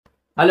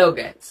Hello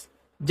guys,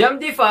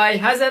 JumpDefi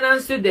has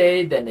announced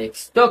today the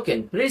next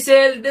token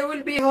presale they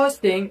will be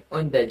hosting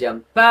on the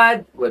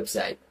Jump-Pad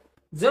website.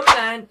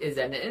 Zomland is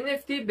an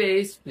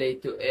NFT-based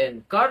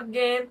play-to-earn card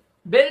game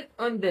built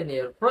on the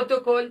NEAR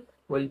protocol.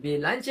 Will be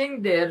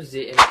launching their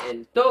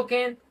ZML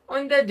token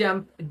on the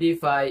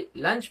JumpDefi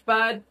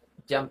Launchpad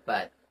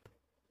Jump-Pad.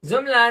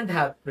 Zomland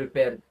have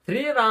prepared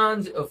 3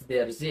 rounds of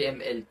their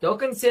ZML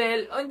token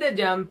sale on the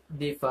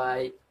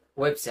JumpDefi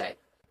website.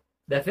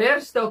 The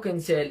first token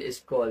sale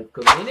is called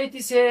Community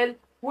Sale,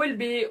 will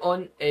be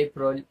on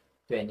April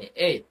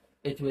 28.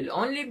 It will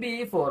only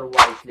be for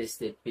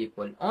whitelisted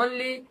people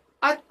only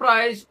at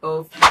price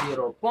of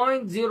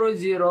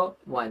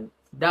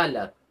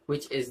 $0.001,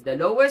 which is the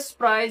lowest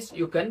price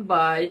you can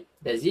buy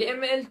the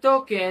ZML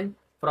token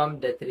from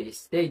the 3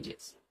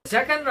 stages. The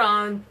second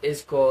round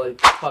is called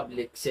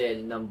Public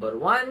Sale number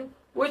 1,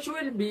 which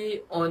will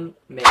be on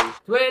May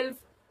 12,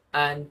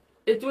 and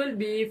it will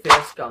be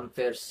first come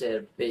first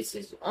serve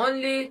basis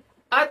only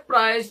at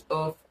price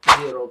of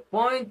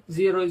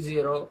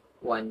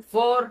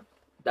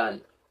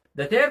 $0.0014.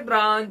 The third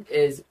round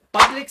is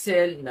Public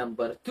Sale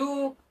number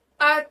 2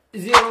 at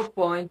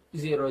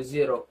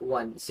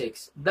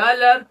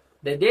 $0.0016.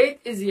 The date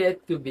is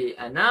yet to be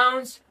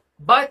announced,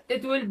 but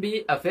it will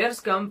be a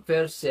first come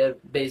first serve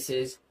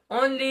basis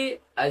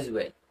only as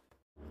well.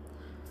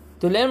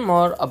 To learn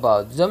more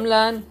about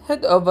Zomland,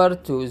 head over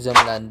to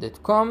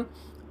zomland.com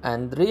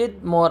and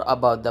read more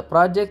about the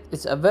project.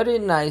 It's a very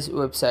nice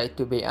website,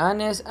 to be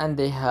honest, and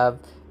they have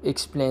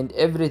explained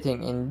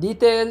everything in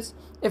details.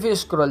 If you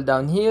scroll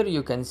down here,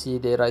 you can see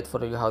they write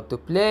for you how to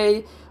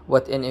play,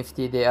 what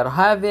NFT they are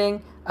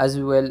having, as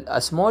well a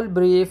small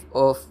brief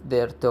of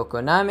their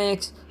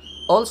tokenomics,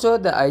 also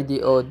the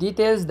IDO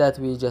details that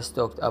we just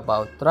talked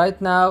about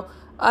right now,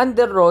 and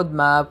the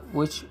roadmap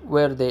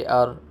where they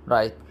are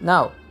right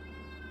now.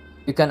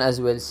 You can as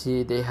well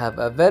see they have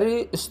a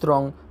very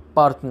strong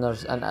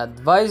partners and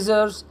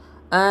advisors,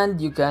 and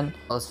you can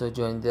also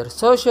join their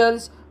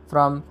socials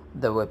from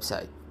the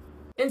website.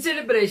 In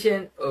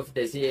celebration of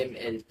the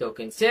ZML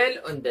token sale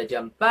on the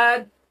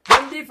Jump-Pad,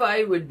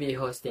 JumpDefi will be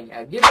hosting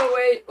a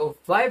giveaway of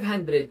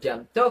 500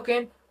 Jump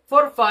token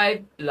for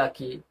 5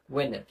 lucky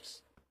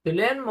winners. To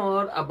learn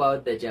more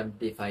about the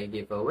JumpDefi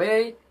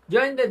giveaway,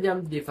 join the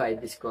JumpDefi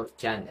Discord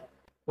channel.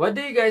 What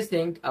do you guys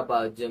think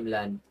about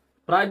Zomland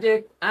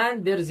project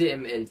and their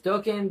ZML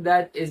token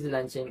that is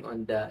launching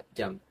on the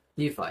JumpDefi?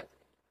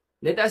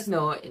 Let us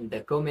know in the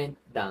comment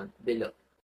down below.